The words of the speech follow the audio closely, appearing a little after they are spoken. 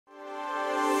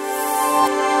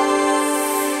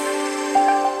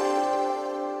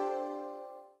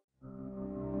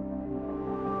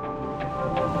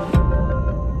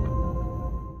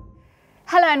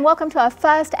and welcome to our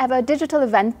first ever digital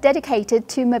event dedicated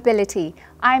to mobility.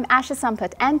 I'm Asha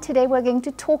Sampath, and today we're going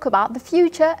to talk about the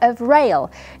future of rail.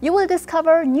 You will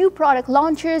discover new product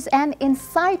launches and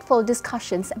insightful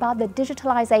discussions about the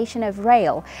digitalization of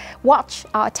rail. Watch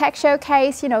our tech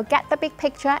showcase, get the big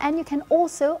picture, and you can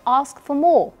also ask for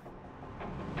more.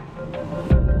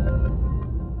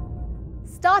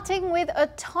 Starting with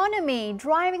autonomy,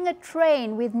 driving a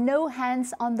train with no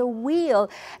hands on the wheel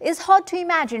is hard to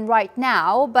imagine right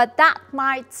now, but that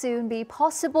might soon be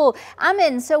possible.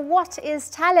 Amin, so what is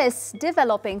Thales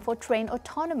developing for train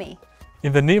autonomy?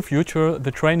 In the near future, the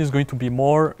train is going to be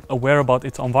more aware about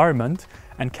its environment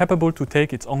and capable to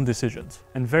take its own decisions,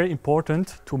 and very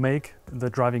important to make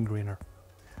the driving greener.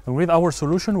 And with our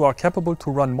solution, we are capable to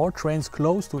run more trains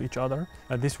close to each other.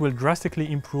 This will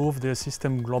drastically improve the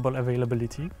system global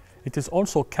availability. It is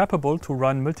also capable to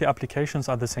run multi-applications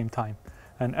at the same time.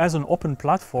 And as an open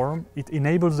platform, it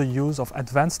enables the use of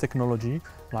advanced technology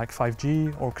like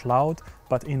 5G or cloud,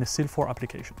 but in still for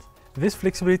applications. This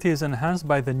flexibility is enhanced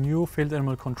by the new field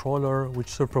element controller, which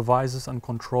supervises and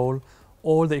controls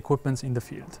all the equipment in the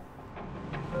field.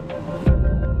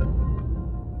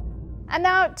 And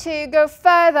now to go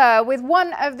further with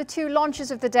one of the two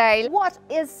launches of the day. What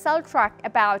is CellTrack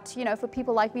about, for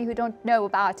people like me who don't know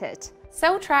about it?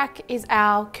 CellTrack is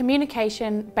our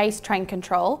communication-based train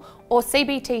control, or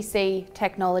CBTC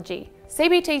technology.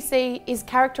 CBTC is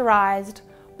characterised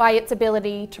by its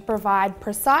ability to provide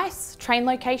precise train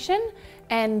location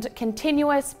and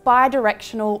continuous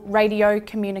bidirectional radio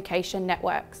communication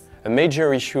networks. A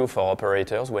major issue for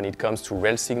operators when it comes to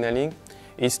rail signaling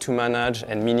is to manage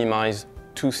and minimize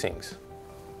two things: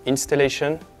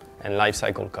 installation and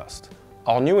lifecycle cost.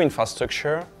 Our new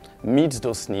infrastructure meets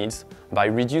those needs by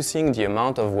reducing the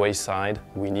amount of wayside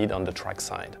we need on the track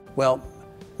side. Well,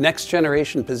 next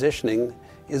generation positioning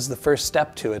is the first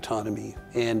step to autonomy,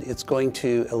 and it's going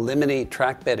to eliminate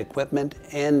track bed equipment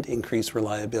and increase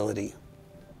reliability.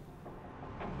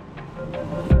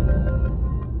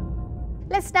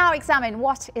 Let's now examine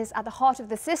what is at the heart of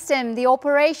the system, the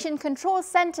operation control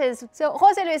centers. So,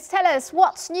 José Luis, tell us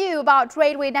what's new about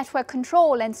railway network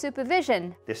control and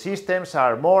supervision. The systems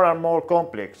are more and more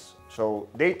complex, so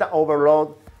data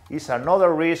overload is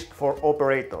another risk for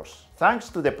operators. Thanks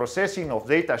to the processing of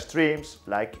data streams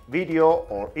like video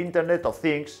or Internet of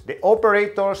Things, the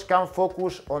operators can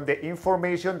focus on the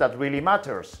information that really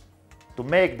matters to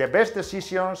make the best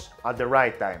decisions at the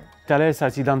right time. Thales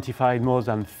has identified more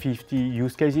than 50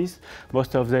 use cases.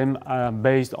 Most of them are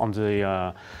based on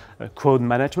the crowd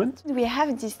management. We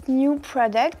have this new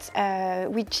product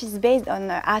which is based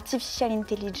on artificial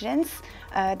intelligence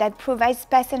that provides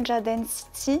passenger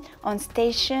density on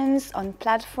stations, on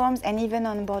platforms, and even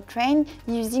on board train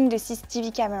using the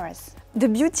CCTV cameras. The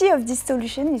beauty of this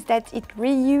solution is that it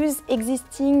reuses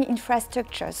existing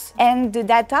infrastructures, and the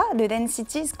data, the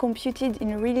density, is computed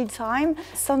in real time,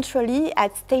 centrally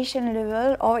at station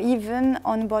level or even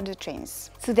on board the trains.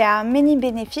 So there are many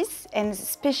benefits, and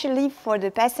especially for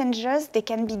the passengers, they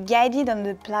can be guided on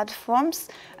the platforms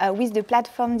with the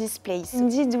platform displays.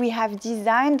 Indeed, we have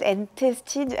designed and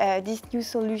tested this new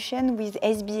solution with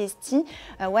SBST,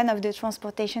 one of the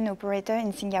transportation operators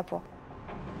in Singapore.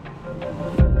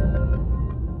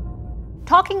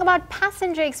 Talking about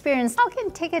passenger experience, how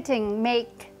can ticketing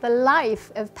make the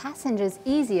life of passengers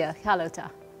easier,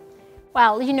 Carlota?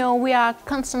 Well, we are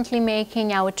constantly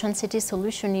making our Transcity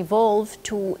solution evolve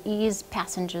to ease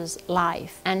passengers'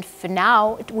 life. And for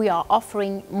now, we are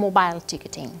offering mobile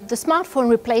ticketing. The smartphone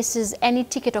replaces any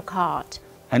ticket or card.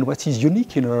 And what is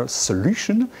unique in our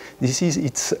solution, this is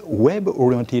its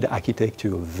web-oriented architecture,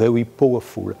 very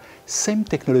powerful. Same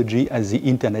technology as the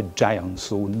internet giant,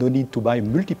 so no need to buy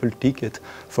multiple tickets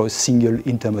for a single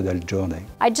intermodal journey.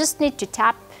 I just need to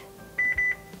tap,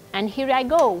 and here I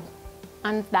go.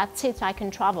 And that's it, I can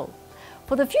travel.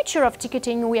 For the future of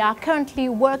ticketing, we are currently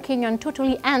working on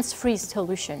totally hands-free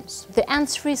solutions. The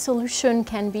hands-free solution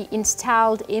can be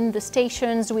installed in the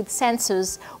stations with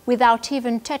sensors without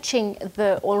even touching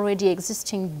the already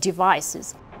existing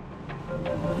devices.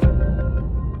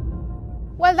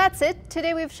 Well, that's it.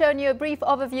 Today we've shown you a brief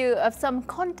overview of some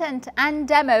content and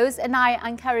demos, and I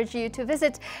encourage you to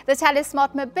visit the Thales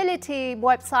Smart Mobility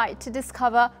website to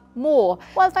discover more.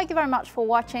 Well, thank you very much for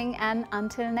watching, and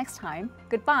until next time,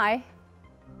 goodbye.